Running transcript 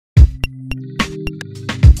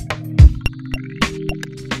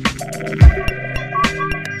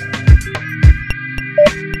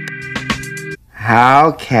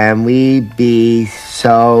How can we be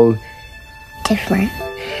so different?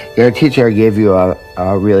 Your teacher gave you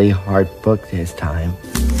a really hard book this time.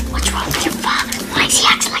 What's wrong with your father? Why is he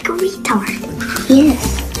acting like a retard? He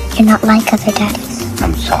is. You're not like other daddies.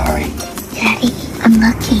 I'm sorry. Daddy, I'm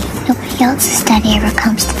lucky. Nobody else's daddy ever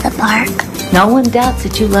comes to the park. No one doubts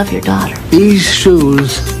that you love your daughter. These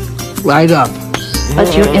shoes light up.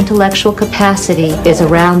 But your intellectual capacity is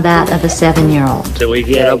around that of a 7-year-old. Do we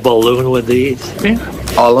get a balloon with these?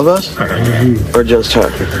 All of us? Or just her?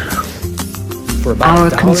 Our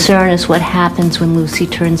concern is what happens when Lucy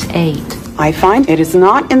turns 8. I find it is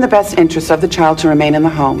not in the best interest of the child to remain in the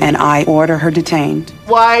home, and I order her detained.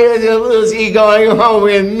 Why isn't Lucy going home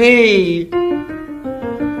with me?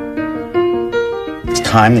 It's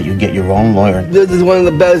time that you get your own lawyer. This is one of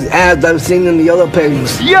the best ads I've seen in the Yellow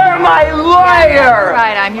Pages. You're my lawyer!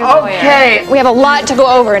 Right, I'm your lawyer. Okay. We have a lot to go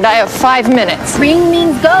over, and I have 5 minutes. Ring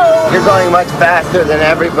means go. You're going much faster than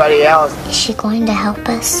everybody else. Is she going to help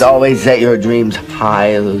us? Always set your dreams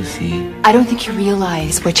high, Lucy. I don't think you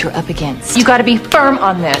realize what you're up against. You gotta be firm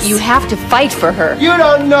on this. You have to fight for her. You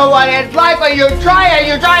don't know what it's like when you try and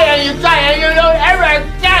you try and you try and you don't ever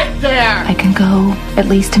get there. I can go at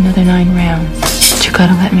least another 9 rounds. But you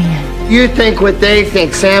gotta let me in. You think what they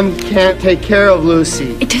think. Sam can't take care of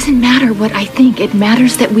Lucy. It doesn't matter what I think. It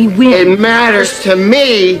matters that we win. It matters to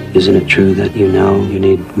me. Isn't it true that you know you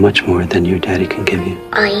need much more than your daddy can give you?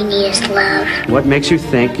 All you need is love. What makes you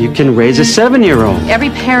think you can raise a 7-year-old? Every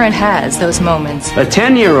parent has those moments. A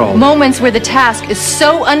 10-year-old? Moments where the task is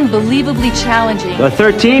so unbelievably challenging A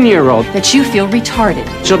 13-year-old? that you feel retarded.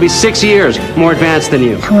 She'll be 6 years more advanced than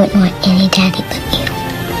you. I wouldn't want any daddy but you.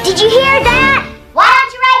 Did you hear that? Why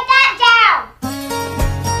don't you write that down?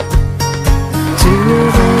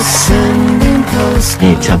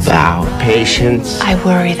 It's about patience. I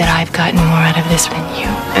worry that I've gotten more out of this than you.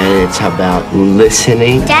 And it's about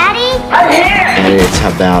listening. Daddy? I'm here! And it's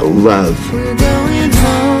about love.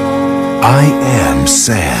 I am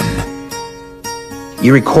Sam.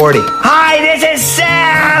 You're recording. Hi, this is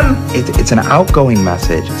Sam! It's an outgoing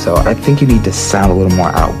message, so I think you need to sound a little more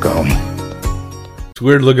outgoing. It's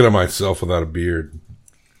weird looking at myself without a beard.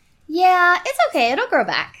 Yeah, it's okay. It'll grow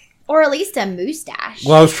back. Or at least a mustache.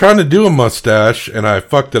 Well, I was trying to do a mustache, and I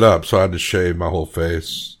fucked it up, so I had to shave my whole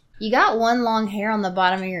face. You got one long hair on the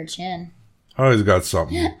bottom of your chin. I always got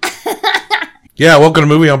something. Yeah, welcome to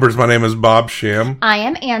Movie Humpers. My name is Bob Sham. I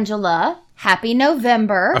am Angela. Happy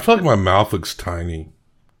November. I feel like my mouth looks tiny.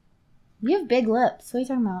 You have big lips. What are you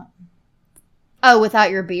talking about? Oh,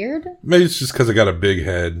 without your beard? Maybe it's just because I got a big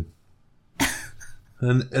head.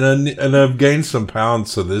 And I've gained some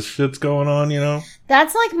pounds, so this shit's going on, you know?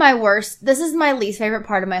 That's like my worst. This is my least favorite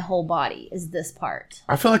part of my whole body, is this part.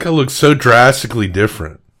 I feel like I look so drastically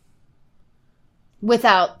different.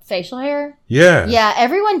 Without facial hair? Yeah. Yeah,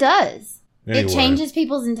 everyone does. Anyway. It changes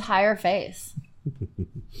people's entire face.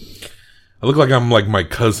 I look like I'm like my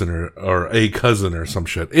cousin or a cousin or some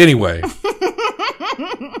shit. Anyway.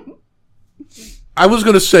 I was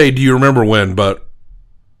going to say, do you remember when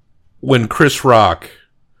Chris Rock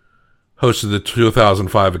hosted the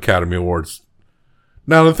 2005 Academy Awards?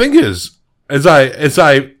 Now, the thing is,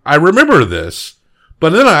 I remember this, but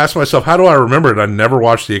then I asked myself, how do I remember it? I never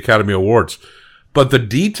watched the Academy Awards. But the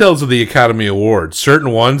details of the Academy Awards, certain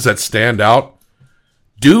ones that stand out,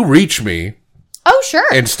 do reach me. Oh,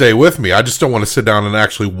 sure. And stay with me. I just don't want to sit down and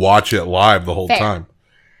actually watch it live the whole time.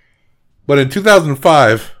 But in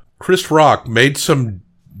 2005, Chris Rock made some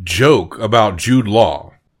joke about Jude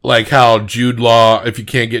Law. Like how Jude Law, if you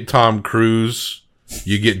can't get Tom Cruise,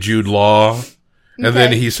 you get Jude Law. And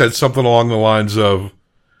then he said something along the lines of,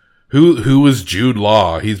 who is Jude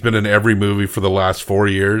Law? He's been in every movie for the last 4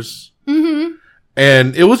 years. Mm-hmm.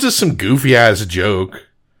 And it was just some goofy ass joke.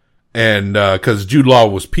 And, cause Jude Law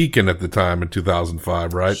was peaking at the time in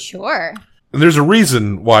 2005, right? Sure. And there's a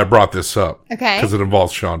reason why I brought this up. Okay. Cause it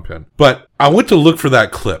involves Sean Penn. But I went to look for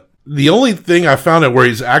that clip. The only thing I found it where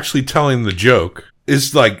he's actually telling the joke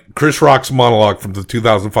is like Chris Rock's monologue from the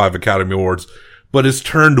 2005 Academy Awards, but it's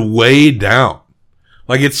turned way down.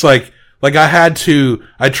 Like it's like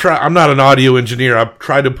I'm not an audio engineer. I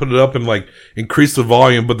tried to put it up and like increase the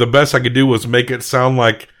volume, but the best I could do was make it sound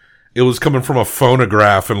like it was coming from a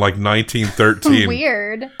phonograph in like 1913.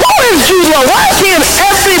 Weird. Who is Jude Law? Why is he in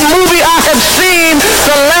every movie I have seen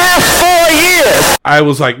the last 4 years? I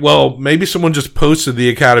was like, well, maybe someone just posted the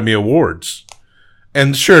Academy Awards.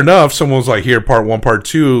 And sure enough, someone was like, here, part 1, part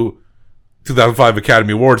 2, 2005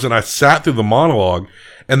 Academy Awards. And I sat through the monologue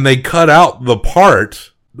and they cut out the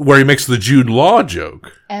part where he makes the Jude Law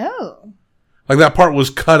joke. Oh. Like that part was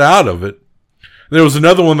cut out of it. And there was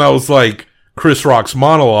another one that was like Chris Rock's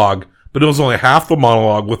monologue, but it was only half the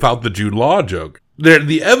monologue without the Jude Law joke.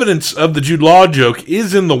 The evidence of the Jude Law joke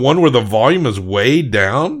is in the one where the volume is way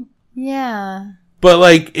down. Yeah. But,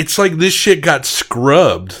 like, it's like this shit got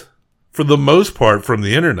scrubbed for the most part from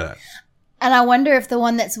the internet. And I wonder if the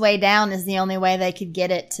one that's way down is the only way they could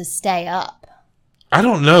get it to stay up. I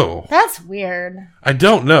don't know. That's weird. I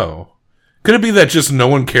don't know. Could it be that just no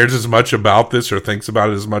one cares as much about this or thinks about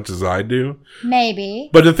it as much as I do? Maybe.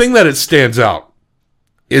 But the thing that it stands out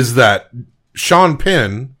is that Sean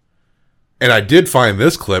Penn, and I did find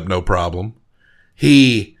this clip, no problem,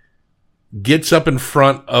 he gets up in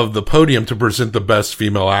front of the podium to present the best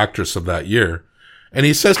female actress of that year. And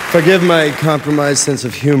he says, "Forgive my compromised sense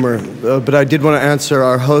of humor, but I did want to answer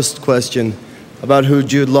our host question about who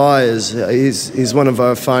Jude Law is. He's one of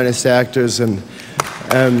our finest actors, and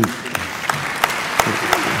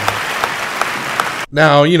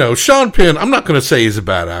now, you know, Sean Penn, I'm not going to say he's a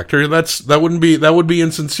bad actor. That would be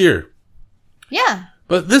insincere. Yeah.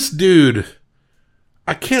 But this dude,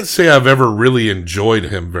 I can't say I've ever really enjoyed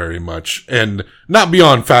him very much, and not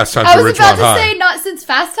beyond Fast Times at Ridgemont High. I was about to say not since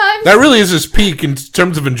Fast Times. That really is his peak in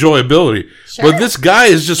terms of enjoyability. Sure. But this guy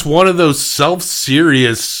is just one of those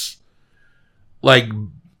self-serious, like,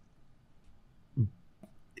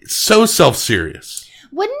 so self-serious.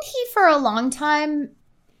 Wouldn't he for a long time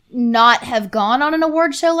not have gone on an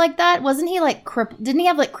award show like that? Wasn't he like didn't he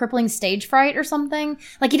have like crippling stage fright or something?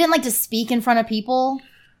 Like he didn't like to speak in front of people?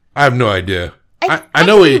 I have no idea. I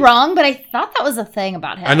know he's wrong, but I thought that was a thing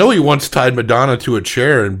about him. I know he once tied Madonna to a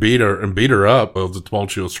chair and beat her up of the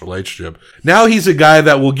tumultuous relationship. Now he's a guy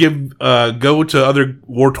that will go to other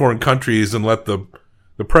war-torn countries and let the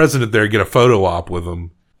president there get a photo op with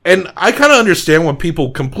him. And I kind of understand when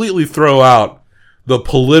people completely throw out the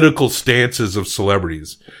political stances of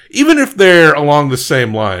celebrities, even if they're along the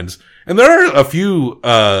same lines. And there are a few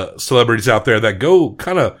celebrities out there that go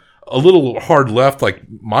kind of a little hard left, like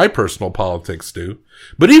my personal politics do.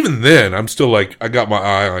 But even then, I'm still like, I got my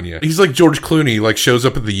eye on you. He's like George Clooney, like shows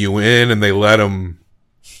up at the UN and they let him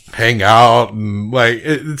hang out and like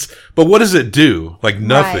but what does it do? Like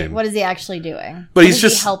nothing. Right. What is he actually doing? But he's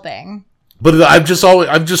just helping. But I've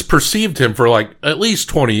just perceived him for like at least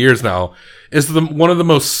 20 years now as one of the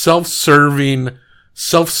most self-serving,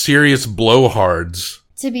 self-serious blowhards.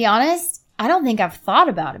 To be honest, I don't think I've thought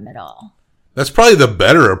about him at all. That's probably the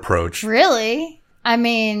better approach. Really? I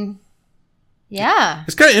mean, yeah.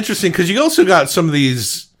 It's kind of interesting because you also got some of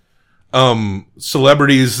these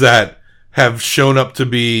celebrities that have shown up to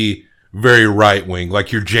be very right-wing,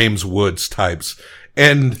 like your James Woods types.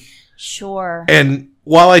 And sure. And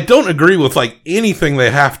while I don't agree with like anything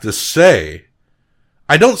they have to say,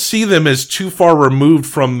 I don't see them as too far removed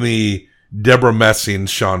from the Deborah Messing,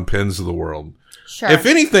 Sean Penns of the world. Sure. If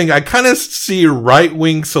anything, I kind of see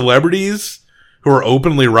right-wing celebrities who are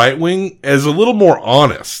openly right-wing as a little more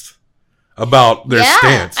honest about their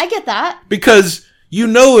stance. I get that. Because you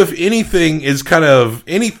know, if anything is kind of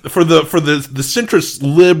for the centrist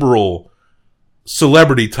liberal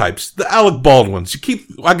celebrity types, the Alec Baldwins,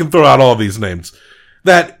 I can throw out all these names,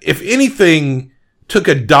 that if anything took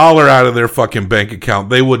 $1 out of their fucking bank account,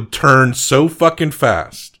 they would turn so fucking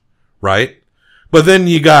fast, right? But then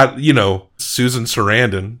you got, you know, Susan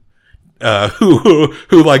Sarandon,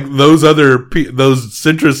 who like those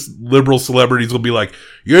centrist liberal celebrities will be like,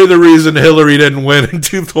 you're the reason Hillary didn't win in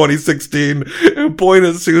 2016, and point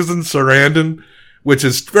at Susan Sarandon, which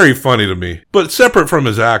is very funny to me. But separate from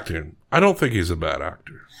his acting, I don't think he's a bad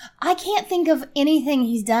actor. I can't think of anything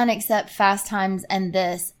he's done except Fast Times and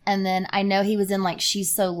this. And then I know he was in like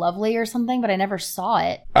She's So Lovely or something, but I never saw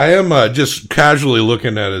it. I am just casually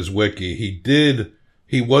looking at his wiki.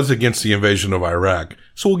 He was against the invasion of Iraq.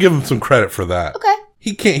 So we'll give him some credit for that. Okay.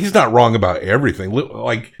 He's not wrong about everything.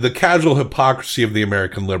 Like the casual hypocrisy of the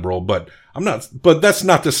American liberal, but that's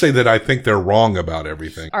not to say that I think they're wrong about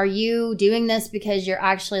everything. Are you doing this because you're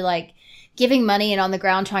actually like giving money and on the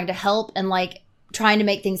ground trying to help and like trying to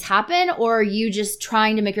make things happen, or are you just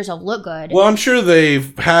trying to make yourself look good? Well, I'm sure they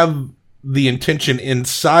have the intention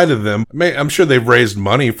inside of them. I'm sure they've raised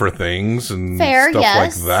money for things and stuff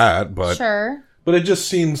like that, but sure. But it just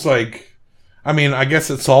seems like, I mean, I guess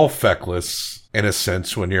it's all feckless in a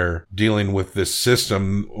sense when you're dealing with this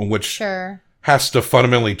system, which has to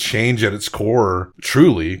fundamentally change at its core,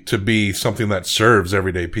 truly, to be something that serves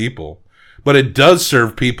everyday people. But it does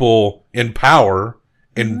serve people in power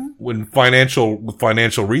and with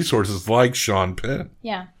financial resources like Sean Penn.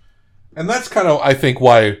 Yeah. And that's kind of, I think,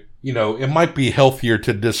 why, you know, it might be healthier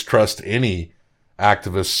to distrust any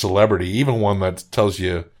activist celebrity, even one that tells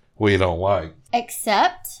you what you don't like.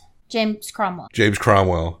 Except James Cromwell. James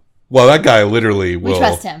Cromwell. Well, that guy literally will. We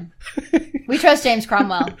trust him. We trust James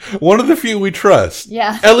Cromwell. One of the few we trust.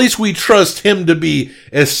 Yeah. At least we trust him to be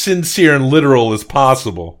as sincere and literal as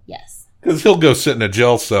possible. Yes. Because he'll go sit in a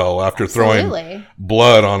jail cell after throwing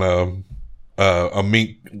blood on a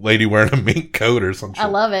mink lady wearing a mink coat or some shit. I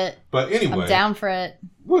love it. But anyway. I'm down for it.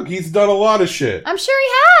 Look, he's done a lot of shit. I'm sure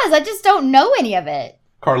he has. I just don't know any of it.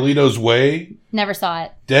 Carlito's Way. Never saw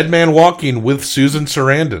it. Dead Man Walking with Susan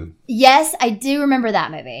Sarandon. Yes, I do remember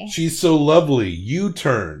that movie. She's So Lovely.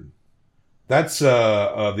 U-Turn. That's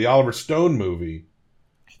the Oliver Stone movie.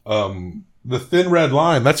 The Thin Red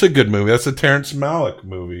Line. That's a good movie. That's a Terrence Malick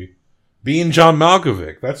movie. Being John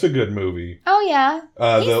Malkovich. That's a good movie. Oh, yeah.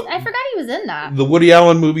 I forgot he was in that. The Woody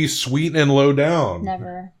Allen movie Sweet and Low Down.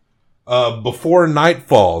 Never. Before Night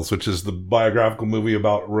Falls, which is the biographical movie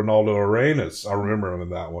about Ronaldo Arenas. I remember him in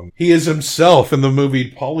that one. He is himself in the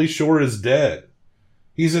movie Pauly Shore is Dead.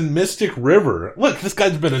 He's in Mystic River. Look, this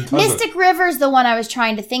guy's been in tons Mystic River's the one I was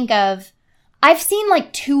trying to think of. I've seen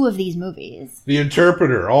like 2 of these movies. The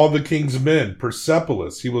Interpreter, All the King's Men,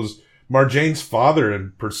 Persepolis. He was Marjane's father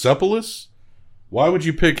in Persepolis. Why would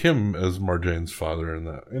you pick him as Marjane's father in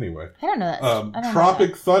that? Anyway. I don't know that.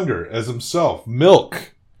 Tropic Thunder as himself.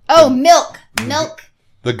 Milk. Oh, Milk. Milk.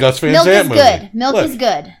 The Gus Van Milk Sant is movie. good. Milk is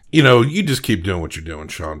good. You know, you just keep doing what you're doing,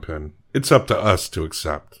 Sean Penn. It's up to us to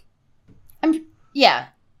accept. Yeah.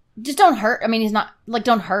 Just don't hurt. I mean, he's not like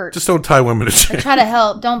don't hurt. Just don't tie women to chains. Try to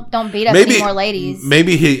help. Don't beat up any more ladies.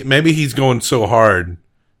 Maybe he's going so hard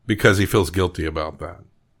because he feels guilty about that.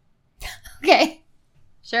 Okay.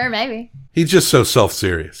 Sure, maybe. He's just so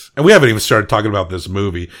self-serious. And we haven't even started talking about this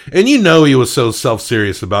movie. And you know he was so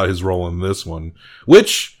self-serious about his role in this one.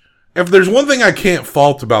 Which, if there's one thing I can't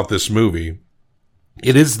fault about this movie,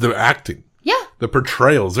 it is the acting. Yeah. The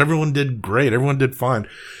portrayals. Everyone did great. Everyone did fine.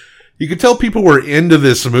 You could tell people were into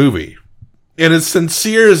this movie. And as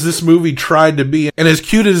sincere as this movie tried to be, and as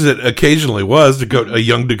cute as it occasionally was, a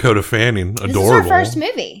young Dakota Fanning, adorable. This is her first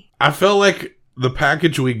movie. I felt like the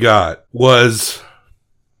package we got was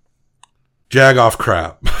jag-off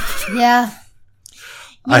crap. Yeah.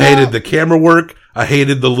 I hated the camera work. I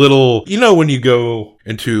hated the little, you know, when you go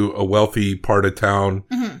into a wealthy part of town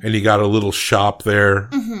and you got a little shop there,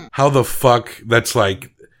 how the fuck that's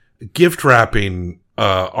like gift wrapping,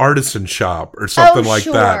 artisan shop or something like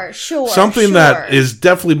that. Something that is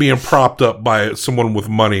definitely being propped up by someone with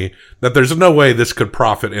money that there's no way this could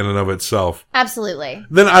profit in and of itself. Absolutely.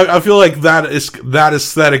 Then I feel like that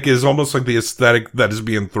aesthetic is almost like the aesthetic that is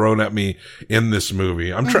being thrown at me in this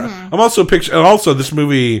movie. I'm also picturing, and also this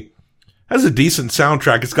movie has a decent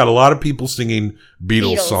soundtrack. It's got a lot of people singing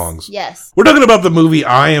Beatles songs. Yes. We're talking about the movie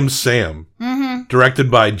I Am Sam, directed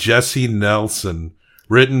by Jesse Nelson.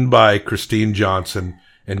 Written by Christine Johnson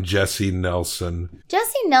and Jesse Nelson.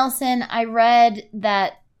 Jesse Nelson, I read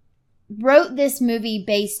that wrote this movie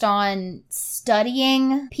based on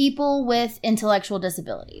studying people with intellectual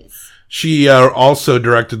disabilities. She also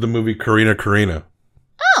directed the movie Karina.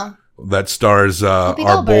 Oh. That stars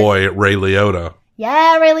our boy Ray Liotta.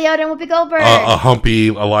 Yeah, Ray Liotta and Whoopi Goldberg.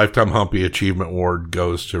 A Lifetime Humpy Achievement Award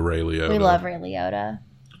goes to Ray Liotta. We love Ray Liotta.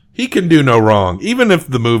 He can do no wrong, even if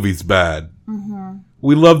the movie's bad.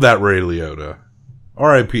 We love that Ray Liotta.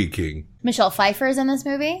 R.I.P. King. Michelle Pfeiffer is in this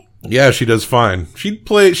movie. Yeah, she does fine. She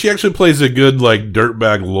actually plays a good, like,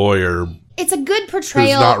 dirtbag lawyer. It's a good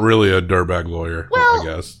portrayal. Who's not really a dirtbag lawyer, I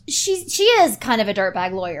guess. She is kind of a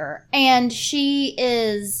dirtbag lawyer. And she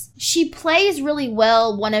plays really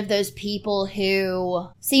well one of those people who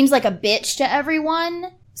seems like a bitch to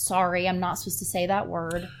everyone. Sorry, I'm not supposed to say that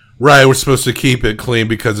word. Right, we're supposed to keep it clean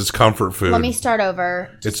because it's comfort food. Let me start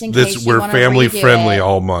over. We're family friendly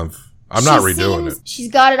all month. I'm not redoing it.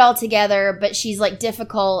 She's got it all together, but she's like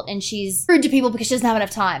difficult and she's rude to people because she doesn't have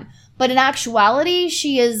enough time. But in actuality,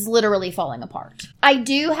 she is literally falling apart. I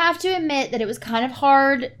do have to admit that it was kind of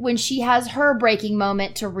hard when she has her breaking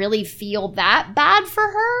moment to really feel that bad for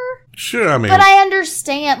her. Sure, I mean. But I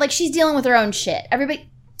understand. Like, she's dealing with her own shit.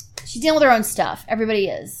 She's dealing with her own stuff. Everybody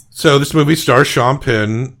is. So this movie stars Sean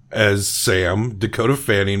Penn as Sam, Dakota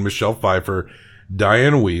Fanning, Michelle Pfeiffer,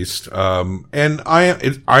 Diane Wiest, and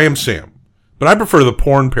I Am Sam. But I prefer the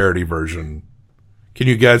porn parody version. Can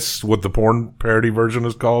you guess what the porn parody version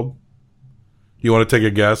is called? You want to take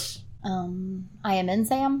a guess? I Am In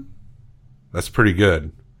Sam? That's pretty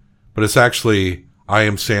good. But it's actually I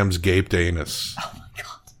Am Sam's Gaped Anus. Oh my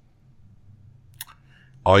God.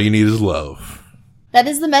 All you need is love. That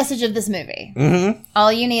is the message of this movie.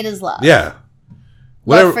 All you need is love. Yeah.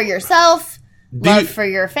 Love for yourself. Love for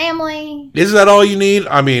your family. Is that all you need?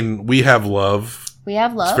 I mean, we have love. We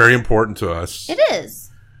have love. It's very important to us. It is.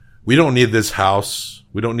 We don't need this house.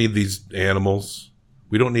 We don't need these animals.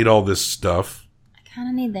 We don't need all this stuff. I kind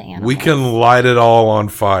of need the animals. We can light it all on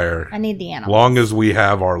fire. I need the animals. Long as we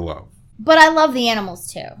have our love. But I love the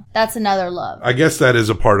animals too. That's another love. I guess that is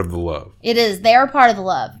a part of the love. It is. They are part of the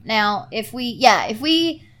love. Now, if we,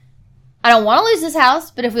 I don't want to lose this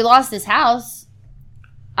house, but if we lost this house,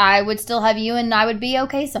 I would still have you and I would be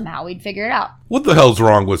okay somehow. We'd figure it out. What the hell's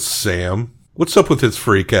wrong with Sam? What's up with his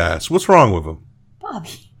freak ass? What's wrong with him?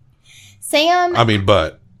 Bobby. Sam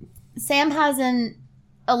has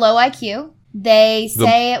a low IQ. They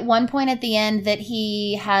say at one point at the end that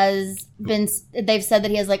they've said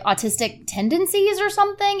that he has like autistic tendencies or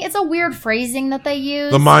something. It's a weird phrasing that they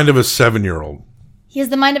use. The mind of a 7-year-old. He has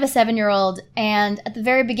the mind of a 7-year-old. And at the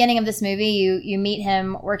very beginning of this movie, you meet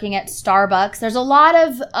him working at Starbucks. There's a lot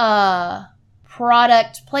of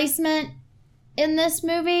product placement in this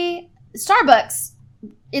movie. Starbucks.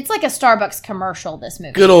 It's like a Starbucks commercial, this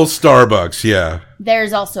movie. Good old Starbucks, yeah.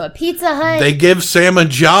 There's also a Pizza Hut. They give Sam a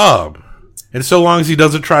job. And so long as he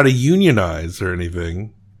doesn't try to unionize or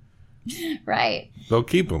anything. Right. They'll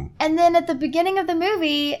keep him. And then at the beginning of the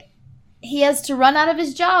movie, he has to run out of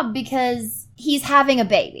his job because he's having a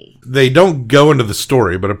baby. They don't go into the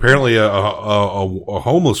story, but apparently a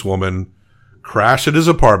homeless woman crashed at his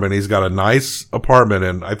apartment. He's got a nice apartment,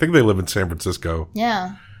 and I think they live in San Francisco.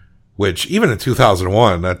 Yeah. Which, even in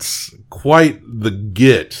 2001, that's quite the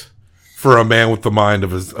get for a man with the mind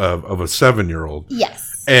of a 7-year-old.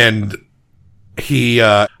 Yes. And he,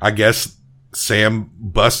 I guess, Sam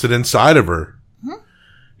busted inside of her. Mm-hmm.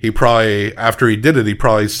 He probably, after he did it, he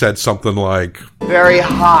probably said something like, "Very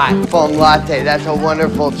hot foam latte. That's a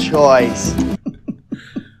wonderful choice."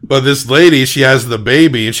 But this lady, she has the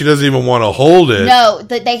baby, and she doesn't even want to hold it. No,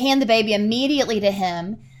 they hand the baby immediately to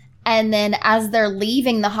him. And then as they're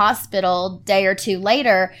leaving the hospital a day or two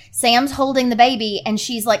later, Sam's holding the baby and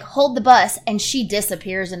she's like, "Hold the bus," and she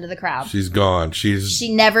disappears into the crowd. She's gone.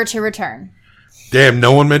 She never to return. Damn,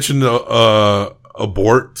 no one mentioned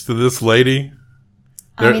abort to this lady?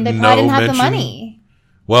 I mean, they probably didn't have the money.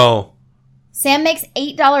 Well, Sam makes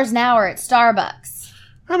 $8 an hour at Starbucks.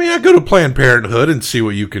 I mean, I go to Planned Parenthood and see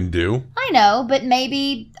what you can do. I know, but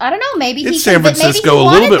maybe, I don't know, maybe it's San Francisco, a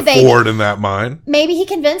little bit forward in that mind. Maybe he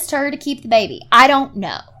convinced her to keep the baby. I don't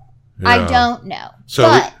know. Yeah. I don't know.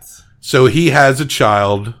 So he has a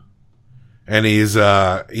child, and he's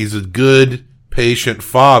a good, patient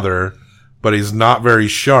father, but he's not very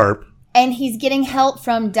sharp. And he's getting help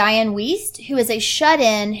from Diane Wiest, who is a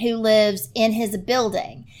shut-in who lives in his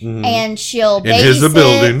building. Mm-hmm. And she'll babysit. In his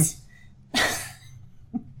building.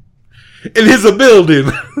 In his building.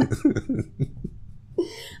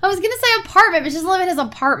 I was going to say apartment, but just live in his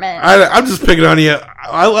apartment. I'm just picking on you.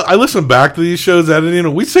 I listen back to these shows editing,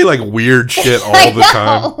 and we say like weird shit all the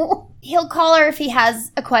time. He'll call her if he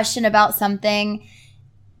has a question about something.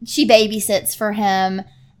 She babysits for him.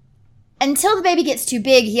 Until the baby gets too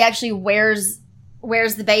big, he actually wears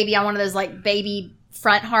the baby on one of those like baby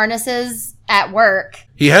front harnesses at work.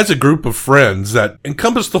 He has a group of friends that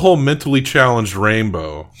encompass the whole mentally challenged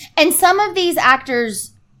rainbow. And some of these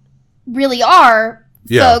actors really are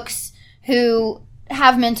folks who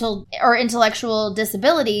have mental or intellectual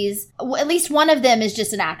disabilities. At least one of them is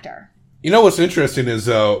just an actor. You know what's interesting is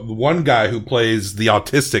one guy who plays the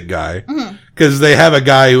autistic guy, because they have a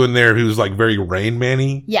guy in there who's like very Rain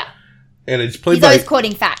Man-y. Yeah. And it's played He's always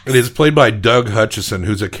quoting facts. It is played by Doug Hutchison,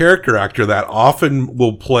 who's a character actor that often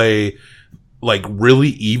will play like really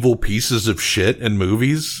evil pieces of shit in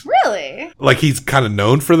movies. Really? Like he's kind of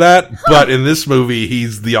known for that, but in this movie,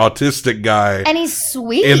 he's the autistic guy. And he's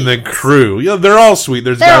sweet. In the crew. Yeah, they're all sweet.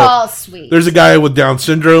 They're all sweet. There's a guy with Down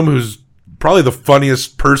syndrome who's probably the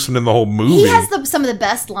funniest person in the whole movie. He has some of the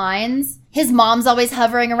best lines. His mom's always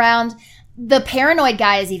hovering around. The paranoid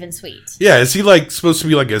guy is even sweet. Yeah, is he like supposed to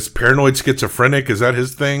be like a paranoid schizophrenic? Is that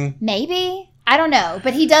his thing? Maybe. I don't know.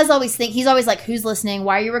 But he does always think, he's always like, who's listening?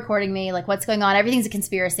 Why are you recording me? Like, what's going on? Everything's a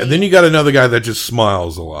conspiracy. And then you got another guy that just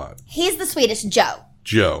smiles a lot. He's the sweetest,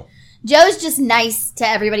 Joe. Joe's just nice to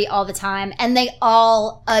everybody all the time. And they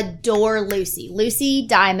all adore Lucy. Lucy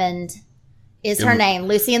Diamond is her name.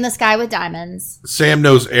 Lucy in the Sky with Diamonds. Sam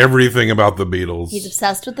knows everything about the Beatles. He's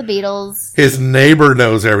obsessed with the Beatles. His neighbor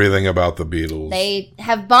knows everything about the Beatles. They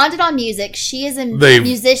have bonded on music. She is a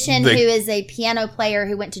musician who is a piano player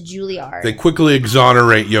who went to Juilliard. They quickly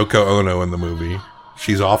exonerate Yoko Ono in the movie.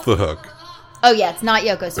 She's off the hook. Oh, yeah. It's not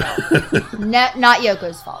Yoko's fault. Not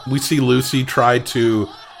Yoko's fault. We see Lucy try to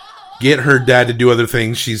get her dad to do other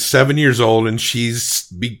things. She's 7 years old, and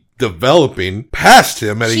she's developing past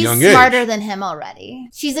him at a young age. She's smarter than him already.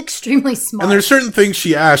 She's extremely smart. And there's certain things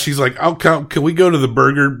she asks. She's like, "Oh, can we go to the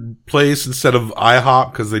burger place instead of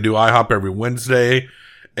IHOP? Because they do IHOP every Wednesday."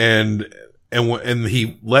 And And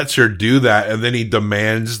he lets her do that, and then he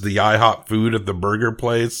demands the IHOP food at the burger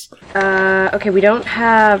place. Okay, we don't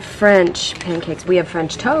have French pancakes. We have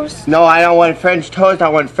French toast. No, I don't want French toast. I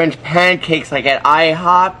want French pancakes like at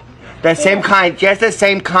IHOP. The same kind, just the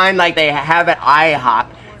same kind like they have at IHOP.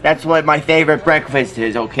 That's what my favorite breakfast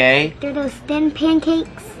is, okay? They're those thin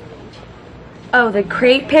pancakes. Oh, the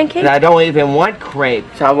crepe pancakes? I don't even want crepe.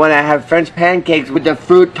 So I want to have French pancakes with the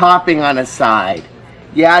fruit topping on the side.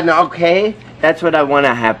 Yeah, no, okay. That's what I want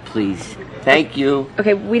to have, please. Thank you.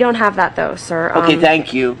 Okay, we don't have that though, sir. Okay,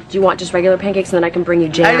 thank you. Do you want just regular pancakes and then I can bring you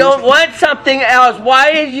jam? I don't want something else.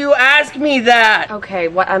 Why did you ask me that? Okay,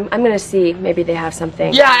 what I'm gonna see. Maybe they have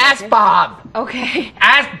something. Yeah, ask Bob. Okay.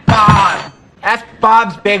 Ask Bob. Ask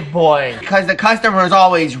Bob's big boy. Because the customer is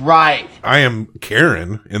always right. I am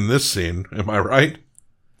Karen in this scene. Am I right?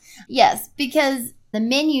 Yes, because the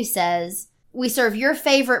menu says, we serve your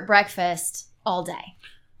favorite breakfast all day.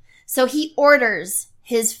 So he orders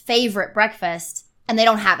his favorite breakfast and they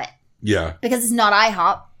don't have it. Yeah. Because it's not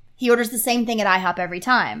IHOP. He orders the same thing at IHOP every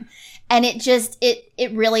time. And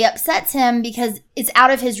it really upsets him because it's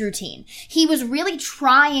out of his routine. He was really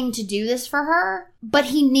trying to do this for her, but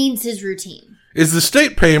he needs his routine. Is the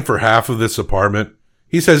state paying for half of this apartment?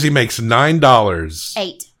 He says he makes $9.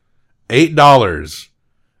 $8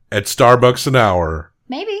 at Starbucks an hour.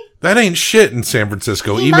 Maybe. That ain't shit in San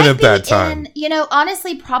Francisco, He even might at be that time.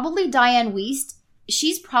 Honestly, probably Diane Wiest,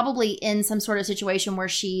 she's probably in some sort of situation where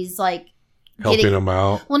she's like Helping him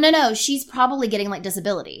out. Well, no, she's probably getting like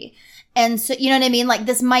disability. And so, you know what I mean? Like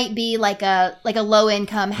this might be like a low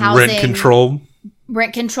income housing.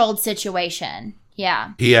 Rent controlled situation.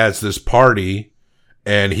 Yeah. He has this party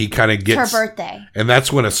and he kind of gets it's her birthday. And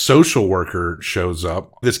that's when a social worker shows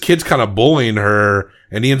up. This kid's kind of bullying her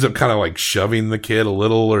and he ends up kind of like shoving the kid a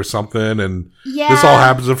little or something. And this all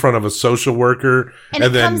happens in front of a social worker. And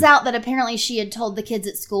it comes out that apparently she had told the kids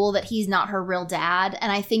at school that he's not her real dad.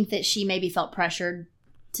 And I think that she maybe felt pressured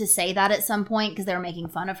to say that at some point because they were making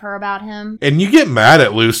fun of her about him. And you get mad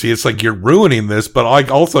at Lucy. It's like, you're ruining this. But like,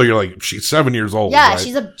 also you're like, she's 7 years old. Yeah, right?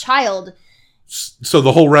 She's a child. So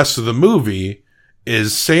the whole rest of the movie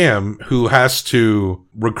is Sam who has to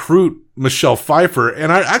recruit Michelle Pfeiffer.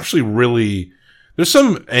 And I actually really, there's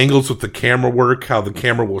some angles with the camera work, how the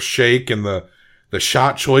camera will shake and the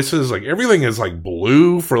shot choices, like everything is like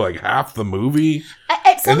blue for like half the movie.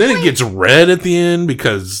 And then it gets red at the end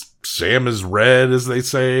because Sam is red, as they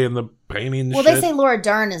say in the painting. Well, they say Laura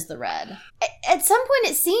Dern is the red. At some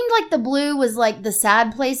point, it seemed like the blue was like the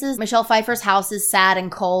sad places. Michelle Pfeiffer's house is sad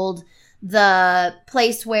and cold. The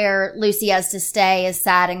place where Lucy has to stay is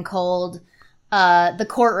sad and cold. The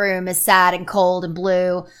courtroom is sad and cold and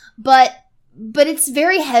blue. But it's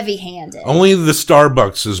very heavy-handed. Only the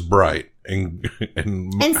Starbucks is bright. And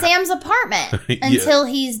Sam's apartment until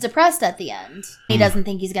he's depressed at the end. He doesn't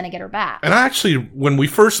think he's going to get her back. And I actually, when we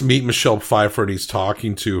first meet Michelle Pfeiffer and he's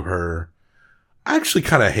talking to her, I actually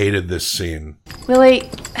kind of hated this scene.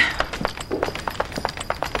 Willie.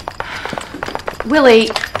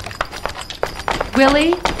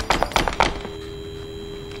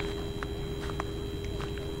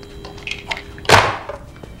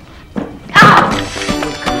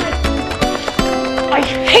 I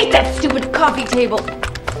hate that stupid coffee table.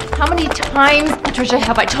 How many times, Patricia,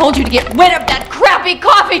 have I told you to get rid of that crappy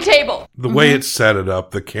coffee table? The way it set it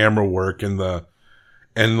up, the camera work, and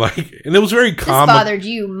it was very This common. bothered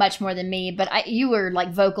you much more than me, but you were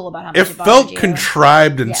like vocal about how much It it bothered felt you.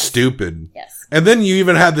 contrived and stupid. Yes. And then you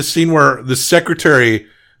even had the scene where the secretary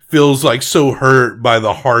feels like so hurt by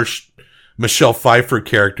the harsh Michelle Pfeiffer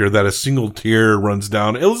character that a single tear runs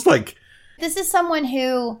down. It was like, This is someone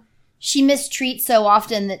who she mistreats so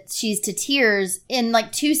often that she's to tears. In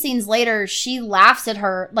like 2 scenes later, she laughs at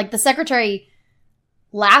her. Like the secretary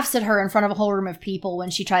laughs at her in front of a whole room of people when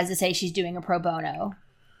she tries to say she's doing a pro bono.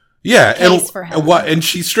 yeah, Case for him. and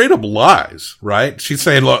she straight up lies, right? She's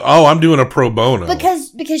saying, "Look, oh, I'm doing a pro bono."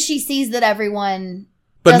 Because she sees that everyone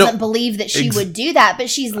But doesn't no- believe that she would do that, but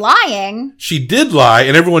she's lying. She did lie,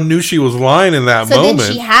 and everyone knew she was lying in that So moment.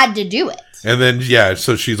 then she had to do it. And then,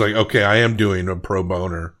 so she's like, okay, I am doing a pro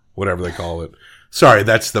boner, whatever they call it. Sorry,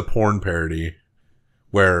 that's the porn parody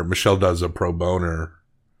where Michelle does a pro boner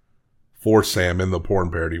for Sam in the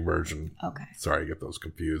porn parody version. Okay. Sorry, I get those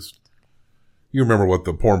confused. You remember what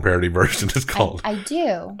the porn parody version is called. I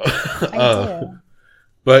do. I do.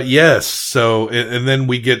 But yes, so, and then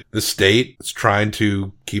we get the state is trying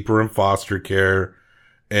to keep her in foster care.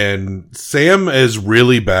 And Sam's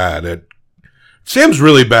really bad at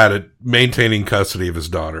maintaining custody of his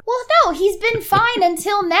daughter. Well, no, he's been fine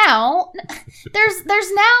until now.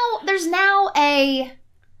 There's now a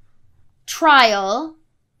trial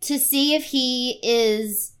to see if he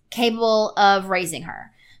is capable of raising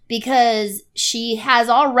her, because she has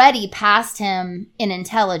already passed him in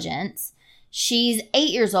intelligence. She's 8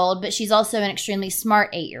 years old, but she's also an extremely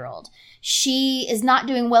smart 8-year-old. She is not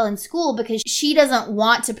doing well in school because she doesn't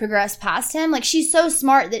want to progress past him. Like, she's so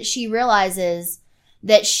smart that she realizes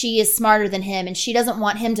that she is smarter than him, and she doesn't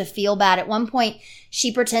want him to feel bad. At one point,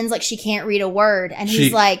 she pretends like she can't read a word, and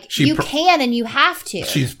he's like, you can and you have to.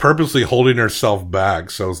 She's purposely holding herself back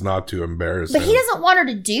so as not to embarrass him. But he doesn't want her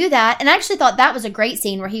to do that. And I actually thought that was a great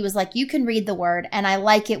scene where he was like, you can read the word, and I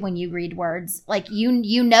like it when you read words. Like,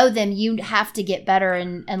 you know them, you have to get better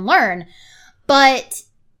and learn. But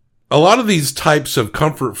a lot of these types of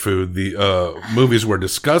comfort food, the movies we're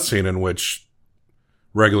discussing, in which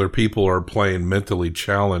regular people are playing mentally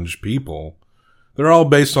challenged people, they're all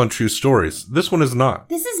based on true stories. This one is not.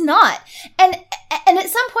 This is not. And at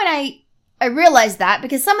some point I realized that,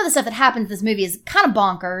 because some of the stuff that happens in this movie is kind of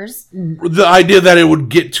bonkers. The idea that it would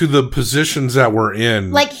get to the positions that we're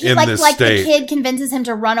in, like the kid convinces him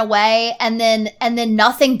to run away, and then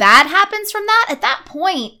nothing bad happens from that. At that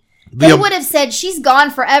point, they would have said, she's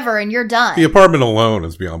gone forever and you're done. The apartment alone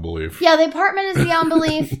is beyond belief. Yeah, the apartment is beyond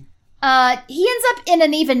belief. He ends up in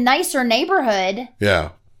an even nicer neighborhood. Yeah.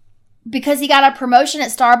 Because he got a promotion at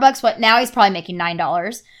Starbucks. What, now he's probably making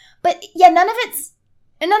 $9. But yeah, none of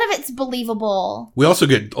it's believable. We also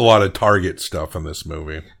get a lot of Target stuff in this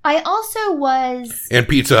movie. I also was... And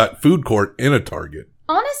Pizza Hut food court in a Target.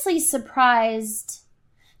 Honestly surprised.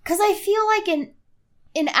 Because I feel like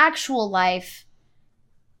in actual life,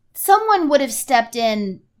 someone would have stepped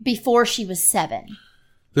in before she was 7.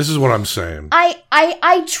 This is what I'm saying.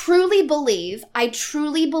 I truly believe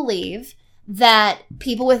that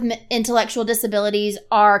people with intellectual disabilities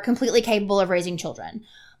are completely capable of raising children.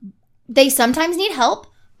 They sometimes need help,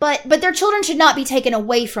 but their children should not be taken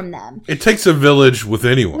away from them. It takes a village with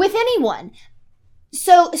anyone. With anyone.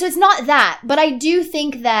 So it's not that, but I do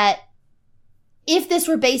think that if this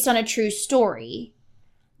were based on a true story,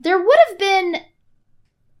 there would have been,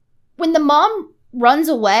 when the mom runs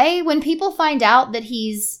away, when people find out that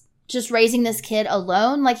he's just raising this kid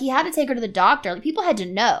alone, like, he had to take her to the doctor. Like, people had to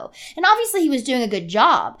know. And obviously he was doing a good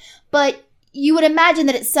job, but you would imagine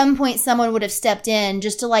that at some point someone would have stepped in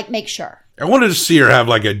just to, like, make sure. I wanted to see her have,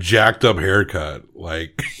 like, a jacked up haircut.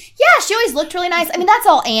 Like, yeah, she always looked really nice. I mean, that's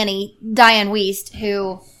all Annie, Diane Wiest,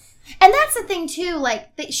 who, and that's the thing too, like,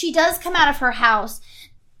 she does come out of her house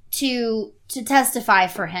to testify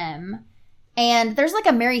for him. And there's like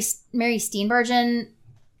a Mary Steenburgen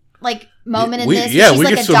like moment in this. She's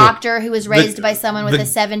like a doctor who was raised by someone with a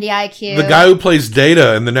 70 IQ. The guy who plays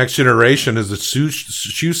Data in The Next Generation is a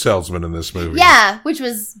shoe salesman in this movie. Yeah, which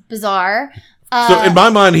was bizarre. So in my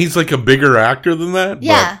mind, he's like a bigger actor than that.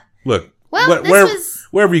 Yeah. But look, well,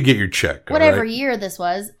 wherever you get your check. Whatever year this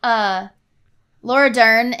was. Laura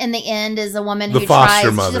Dern in the end is a woman who she's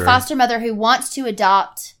a foster mother who wants to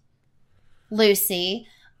adopt Lucy,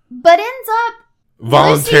 but ends up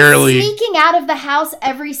voluntarily sneaking out of the house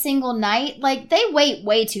every single night. Like, they wait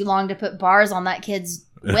way too long to put bars on that kid's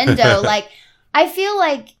window. Like, I feel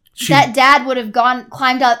like that dad would have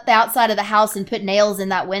climbed up the outside of the house and put nails in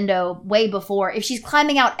that window way before. If she's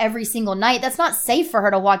climbing out every single night, that's not safe for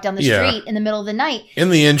her to walk down the street in the middle of the night. In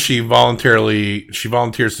the end, she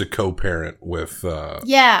volunteers to co-parent with Sam.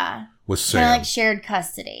 Kind of like shared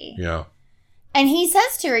custody. Yeah. And he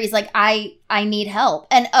says to her, he's like, I need help.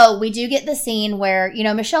 And we do get the scene where,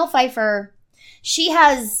 Michelle Pfeiffer, she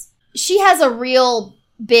has a real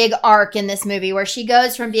big arc in this movie where she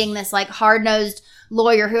goes from being this like hard-nosed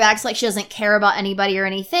lawyer who acts like she doesn't care about anybody or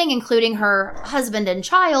anything, including her husband and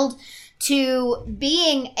child, to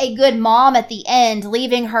being a good mom at the end,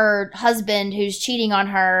 leaving her husband who's cheating on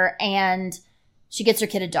her, and she gets her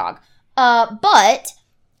kid a dog. But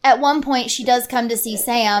at one point, she does come to see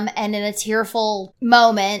Sam, and in a tearful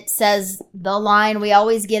moment says the line we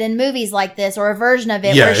always get in movies like this, or a version of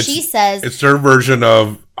it, where she says... It's her version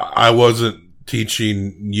of, I wasn't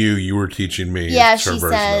teaching you, you were teaching me. Yeah, she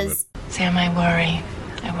says... Sam, I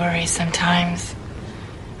worry sometimes.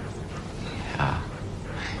 Yeah.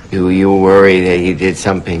 You worry that you did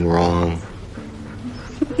something wrong.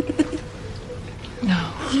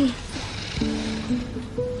 No.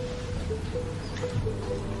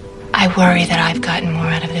 I worry that I've gotten more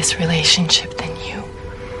out of this relationship than you.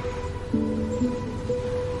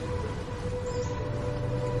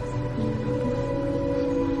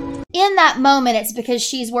 In that moment, it's because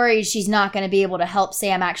she's worried she's not going to be able to help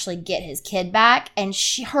Sam actually get his kid back, and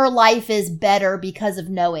her life is better because of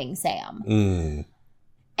knowing Sam. Mm.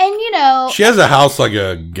 And, she has a house like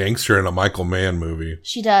a gangster in a Michael Mann movie.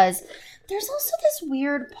 She does. There's also this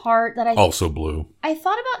weird part that Also blue. I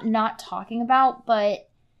thought about not talking about, but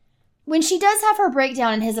when she does have her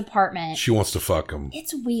breakdown in his apartment, She wants to fuck him.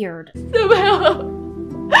 it's weird. Somehow,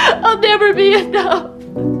 I'll never be enough.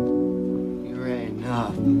 You're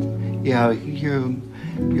enough. Yeah,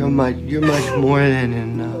 you're much more than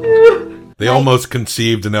enough. They almost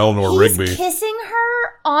conceived an Eleanor He's Rigby. kissing her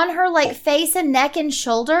on her like face and neck and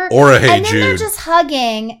shoulder. Or a Hey and then they're Jude. just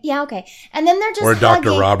hugging. Yeah, okay. And then they're just Or hugging.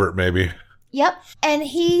 Dr. Robert, maybe. Yep. And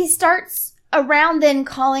he starts around then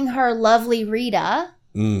calling her Lovely Rita.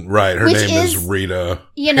 Right. Her Which name is is, Rita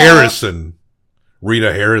you know- Harrison.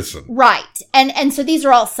 Rita Harrison. Right. And so these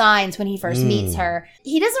are all signs when he first meets her.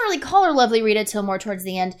 He doesn't really call her Lovely Rita till more towards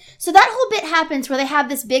the end. So that whole bit happens where they have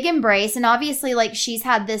this big embrace, and obviously like she's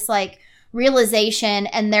had this like realization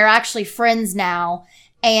and they're actually friends now.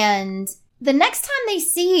 And the next time they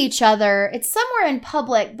see each other, it's somewhere in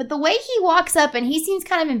public, but the way he walks up and he seems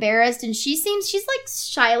kind of embarrassed and she's like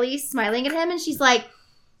shyly smiling at him and she's like,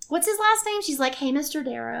 what's his last name? She's like, hey, Mr.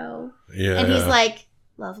 Darrow. Yeah. And he's like,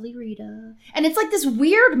 Lovely Rita. And it's like this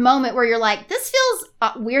weird moment where you're like, this feels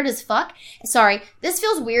weird as fuck. Sorry. This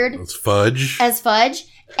feels weird It's fudge. as fudge.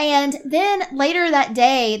 And then later that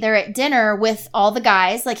day, they're at dinner with all the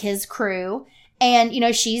guys, like his crew. And, you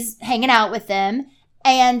know, she's hanging out with them.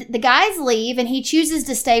 And the guys leave and he chooses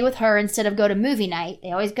to stay with her instead of go to movie night.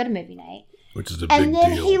 They always go to movie night. Which is a And big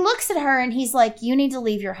then deal. he looks at her and he's like, you need to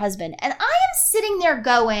leave your husband. And I am sitting there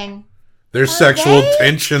going, There's are sexual they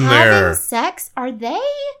tension having there. sex? Are they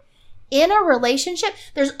in a relationship?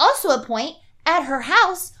 There's also a point at her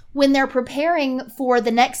house when they're preparing for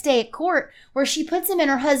the next day at court where she puts him in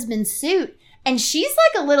her husband's suit and she's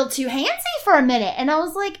like a little too handsy for a minute. And I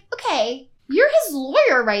was like, okay, you're his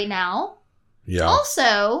lawyer right now. Yeah.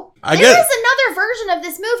 Also, I there get- is another version of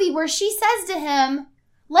this movie where she says to him,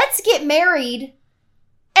 let's get married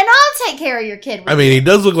and I'll take care of your kid. I mean, he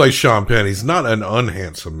does look like Sean Penn. He's not an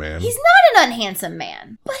unhandsome man. He's not an unhandsome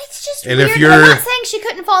man, but it's just And weird. if you're- I'm not saying she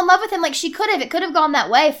couldn't fall in love with him like she could have. It could have gone that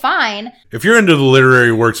way. Fine. If you're into the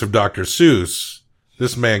literary works of Dr. Seuss,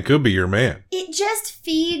 this man could be your man. It just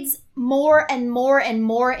feeds more and more and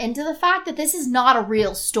more into the fact that this is not a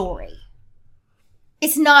real story.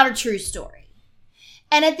 It's not a true story.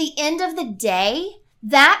 And at the end of the day,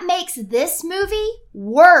 that makes this movie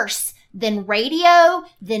worse than Radio,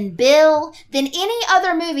 than Bill, than any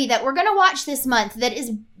other movie that we're going to watch this month that is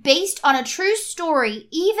based on a true story,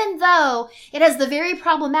 even though it has the very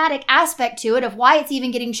problematic aspect to it of why it's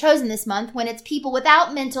even getting chosen this month when it's people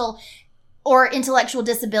without mental or intellectual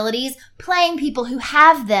disabilities playing people who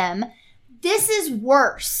have them. This is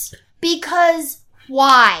worse because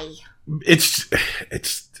why? It's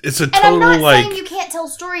a And I'm total not saying you can't tell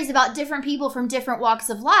stories about different people from different walks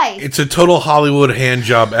of life. it's a total Hollywood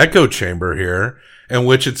handjob echo chamber here, in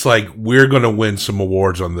which it's like we're going to win some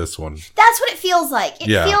awards on this one. That's what it feels like. It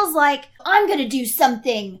Yeah. feels like I'm going to do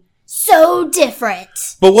something so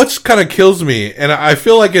different. But what's kind of kills me, and I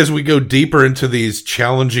feel like as we go deeper into these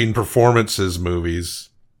challenged performances,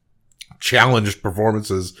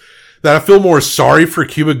 that I feel more sorry for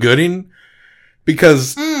Cuba Gooding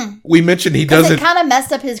because we mentioned he Because doesn't. it kind of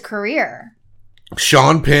messed up his career.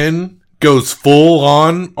 Sean Penn goes full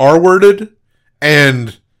on R-worded,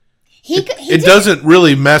 and it doesn't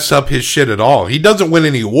really mess up his shit at all. He doesn't win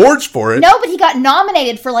any awards for it. No, but he got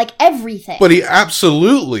nominated for like everything. But he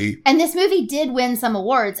absolutely, And this movie did win some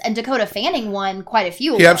awards, and Dakota Fanning won quite a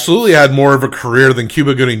few he awards. absolutely had more of a career than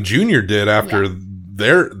Cuba Gooding Jr. did after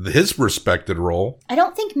his respected role. I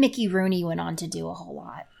don't think Mickey Rooney went on to do a whole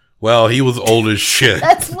lot. Well, he was old as shit.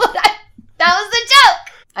 That was the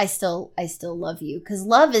joke. I still love you because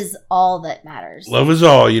love is all that matters. Love is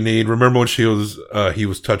all you need. Remember when he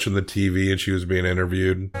was touching the TV and she was being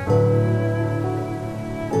interviewed?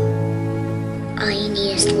 All you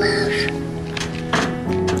need is love.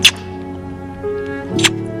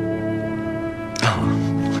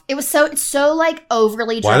 It's so like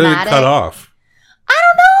overly Why dramatic. did it cut off? I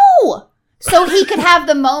don't know. So he could have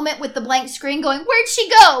the moment with the blank screen going, where'd she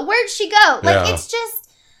go? Where'd she go? Like, Yeah. it's just,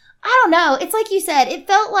 I don't know. It's like you said, it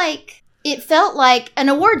felt like an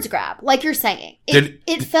awards grab, like you're saying.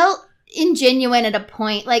 It felt ingenuine at a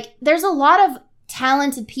point. Like, there's a lot of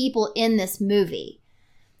talented people in this movie.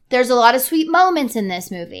 There's a lot of sweet moments in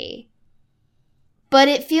this movie. But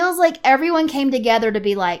it feels like everyone came together to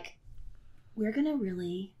be like, we're going to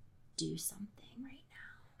really do something.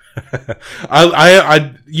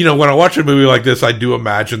 I when I watch a movie like this, I do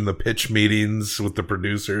imagine the pitch meetings with the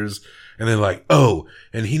producers, and they're like, "Oh,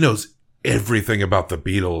 and he knows everything about the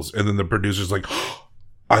Beatles," and then the producer's like, oh,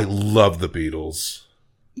 "I love the Beatles."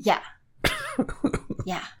 Yeah.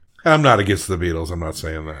 Yeah. I'm not against the Beatles. I'm not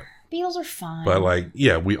saying that. Beatles are fine. But like,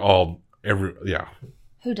 yeah, Who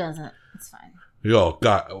doesn't? It's fine. we all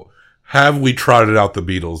got. Have we trotted out the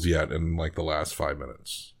Beatles yet in like the last 5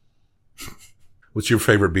 minutes? What's your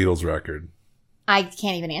favorite Beatles record? I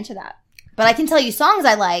can't even answer that. But I can tell you songs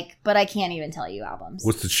I like, but I can't even tell you albums.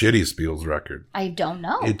 What's the shittiest Beatles record? I don't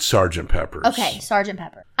know. It's Sgt. Pepper's. Okay, Sgt.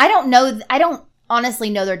 Pepper. I don't honestly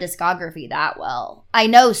know their discography that well. I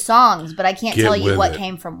know songs, but I can't tell you what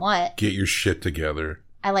came from what. Get your shit together.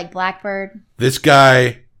 I like Blackbird. This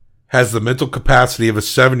guy has the mental capacity of a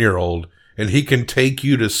 7-year-old, and he can take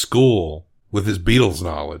you to school with his Beatles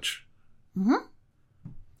knowledge. Mm-hmm.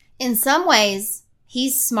 In some ways,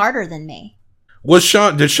 he's smarter than me.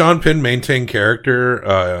 Did Sean Penn maintain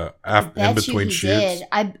character in between shoots?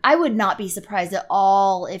 Did. I would not be surprised at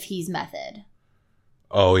all if he's Method.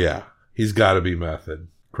 Oh yeah, he's got to be Method.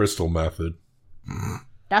 Crystal Method.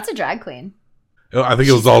 That's a drag queen. I think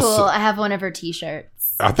it was also cool. I have one of her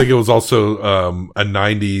T-shirts. I think it was also a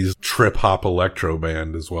 90s trip hop electro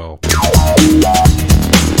band as well.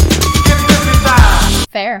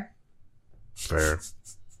 Fair.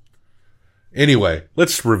 Anyway,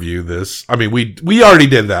 let's review this. I mean, we already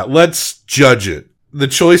did that. Let's judge it. The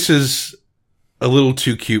choice is a little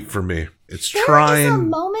too cute for me. There is a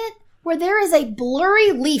moment where there is a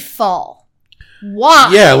blurry leaf fall. Why?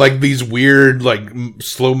 Yeah, like these weird, like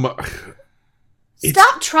slow.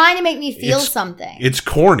 Stop trying to make me feel something. It's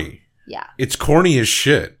corny. Yeah. It's corny as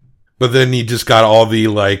shit. But then you just got all the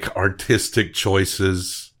like artistic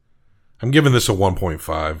choices. I'm giving this a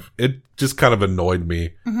 1.5. It just kind of annoyed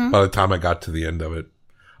me by the time I got to the end of it.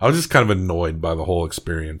 I was just kind of annoyed by the whole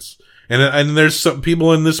experience. And there's some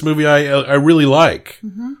people in this movie I really like.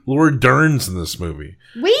 Laura Dern's in this movie.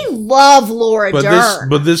 We love Laura Dern.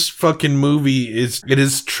 But this fucking movie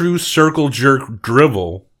is true circle jerk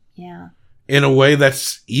drivel. Yeah. In a way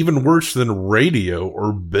that's even worse than Radio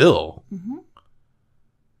or Bill.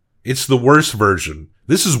 It's the worst version.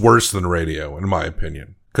 This is worse than Radio, in my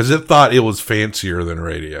opinion. Because it thought it was fancier than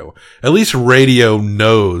Radio. At least Radio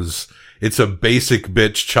knows it's a basic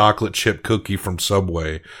bitch chocolate chip cookie from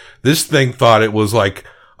Subway. This thing thought it was like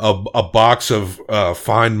a box of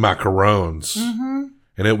fine macarons.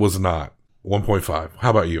 And it was not. 1.5. How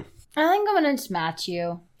about you? I think I'm going to match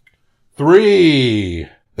you. 3.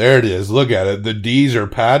 There it is. Look at it. The D's are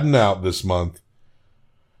padding out this month.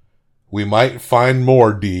 We might find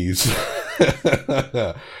more D's.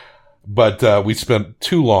 But we spent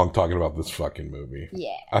too long talking about this fucking movie.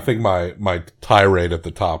 Yeah. I think my tirade at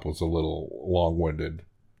the top was a little long-winded.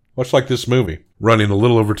 Much like this movie. Running a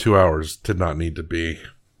little over 2 hours. Did not need to be.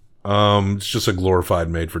 It's just a glorified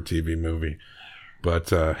made-for-TV movie. But,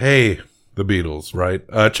 hey, the Beatles, right?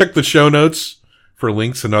 Check the show notes for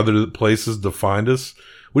links and other places to find us.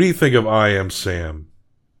 What do you think of I Am Sam?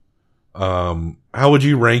 How would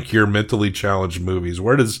you rank your mentally challenged movies?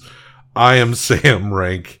 Where does I Am Sam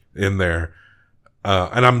rank in there?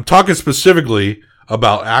 And I'm talking specifically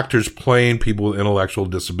about actors playing people with intellectual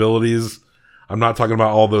disabilities. I'm not talking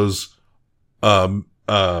about all those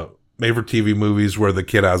made-for-TV movies where the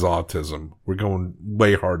kid has autism. We're going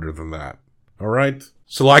way harder than that. All right?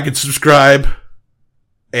 So like and subscribe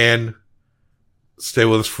and stay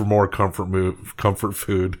with us for more comfort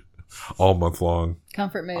food all month long.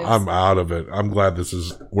 Comfort moves. I'm out of it. I'm glad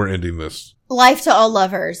we're ending this. Life to all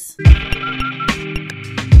lovers.